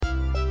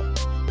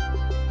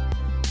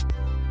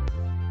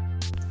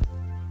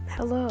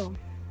Hello.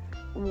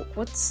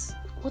 What's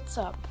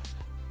up?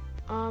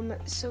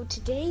 So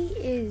today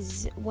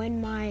is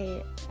when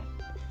my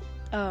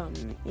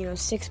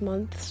 6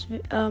 months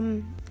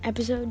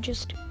episode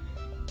just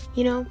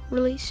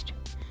released.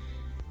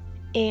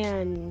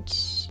 And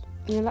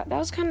that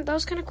was kind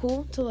of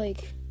cool to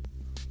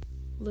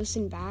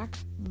listen back,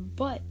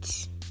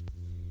 but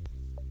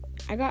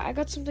I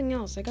got something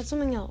else.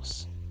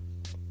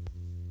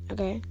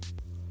 Okay?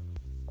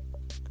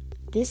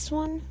 This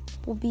one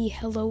will be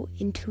hello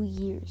in 2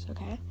 years,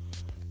 okay?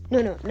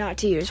 No, not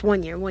 2 years.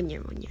 1 year.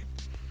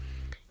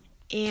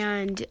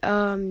 And,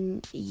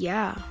 1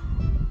 year.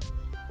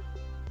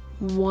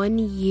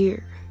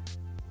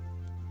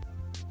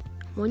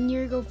 1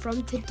 year ago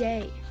from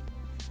today,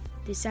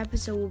 this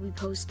episode will be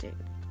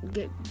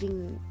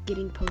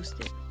getting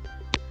posted.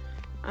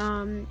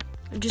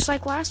 Just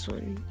like last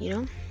one,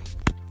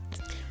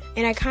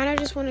 And I kind of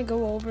just want to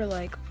go over,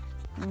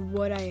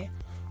 what I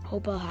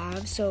hope I'll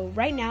have. So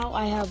right now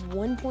I have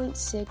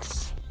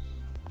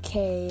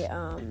 1.6k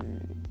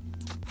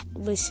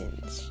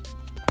listens,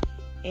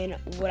 and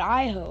what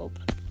I hope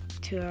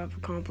to have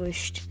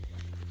accomplished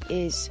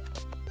is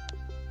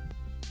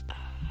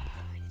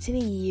it's in a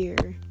year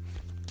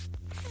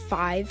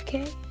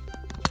 5k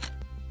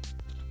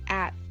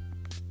at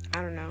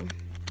I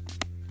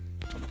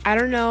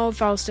don't know if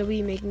I'll still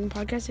be making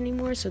podcasts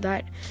anymore, so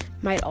that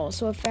might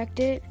also affect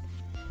it.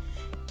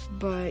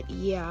 But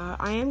yeah,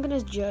 I am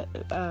gonna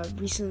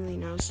recently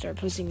now start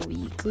posting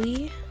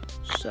weekly,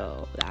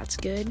 so that's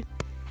good.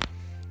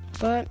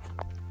 But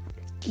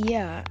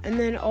yeah, and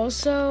then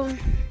also,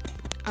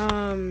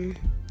 I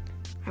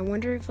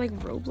wonder if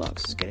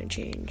Roblox is gonna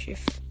change.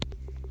 If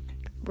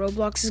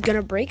Roblox is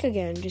gonna break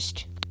again,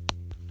 just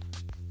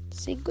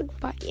say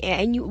goodbye.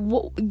 And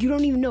you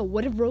don't even know.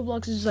 What if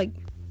Roblox is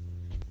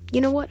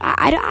you know what?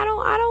 I don't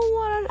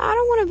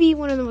want to be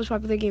one of the most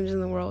popular games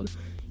in the world.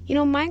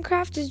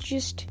 Minecraft is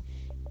just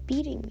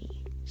beating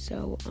me.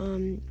 So,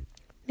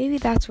 maybe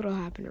that's what'll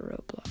happen to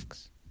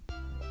Roblox.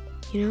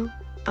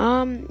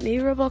 Maybe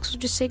Roblox will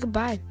just say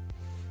goodbye.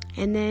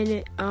 And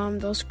then,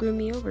 they'll screw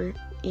me over.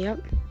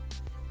 Yep.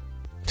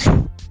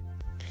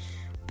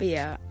 But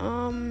yeah,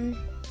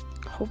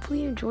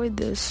 hopefully you enjoyed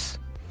this.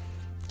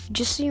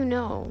 Just so you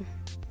know,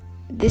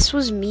 this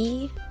was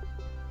me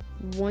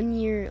 1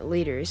 year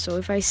later. So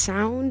if I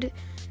sound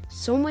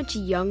so much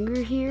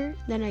younger here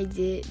than I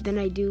do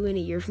in a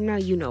year from now,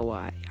 you know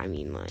why. I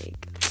mean,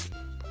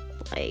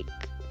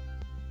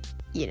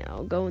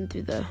 going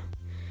through the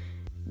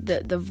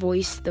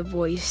voice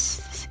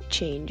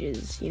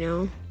changes,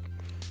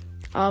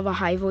 I'll have a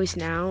high voice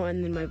now,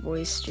 and then my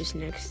voice just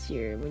next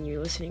year when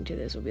you're listening to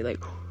this will be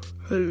like,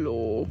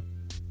 hello.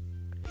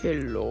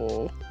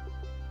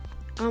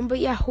 But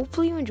yeah,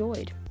 hopefully you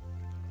enjoyed.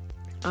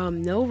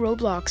 No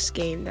Roblox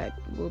game that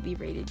will be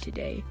rated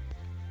today.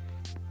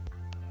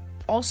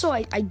 Also,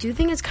 I do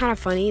think it's kind of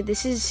funny.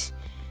 This is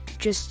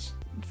just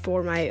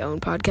for my own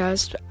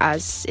podcast,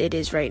 as it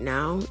is right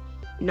now,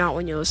 not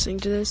when you're listening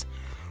to this.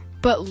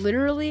 But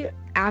literally,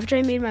 after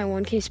I made my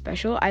 1K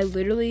special, I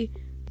literally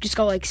just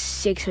got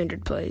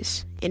 600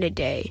 plays in a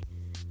day.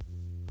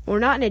 Or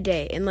not in a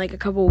day, in a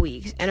couple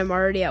weeks. And I'm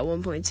already at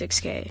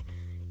 1.6k.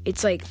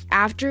 It's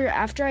after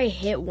I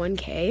hit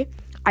 1k,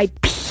 I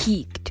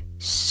peaked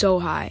so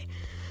high.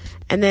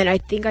 And then I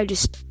think I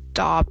just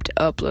stopped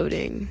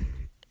uploading.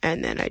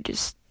 And then I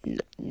just,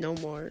 no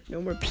more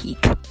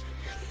peak.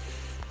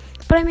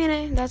 But I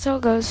mean, that's how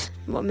it goes.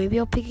 Well, maybe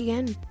I'll peak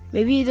again.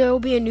 Maybe there will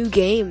be a new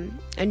game.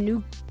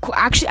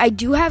 Actually, I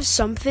do have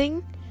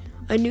something.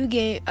 A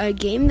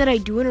game that I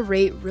do want to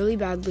rate really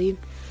badly.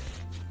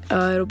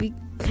 It'll be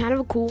kind of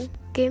a cool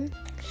game.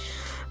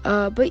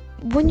 But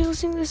when you're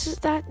listening to this,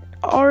 that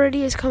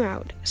already has come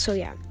out. So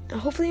yeah,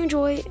 hopefully you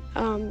enjoy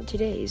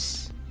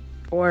today's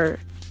or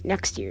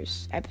next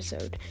year's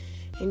episode.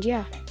 And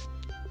yeah,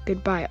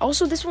 goodbye.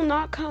 Also, this will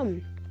not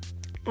come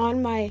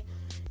on my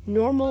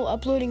normal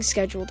uploading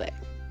schedule day.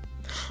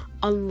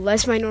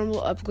 Unless my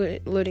normal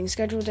uploading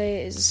schedule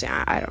day is,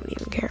 I don't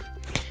even care.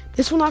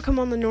 This will not come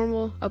on the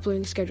normal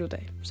uploading schedule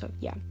day. So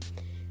yeah.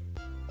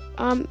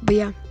 But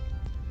yeah.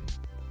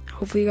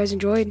 Hopefully you guys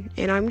enjoyed.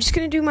 And I'm just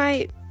gonna do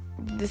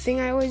the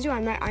thing I always do.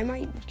 I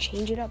might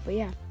change it up, but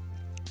yeah.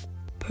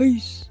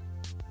 Peace.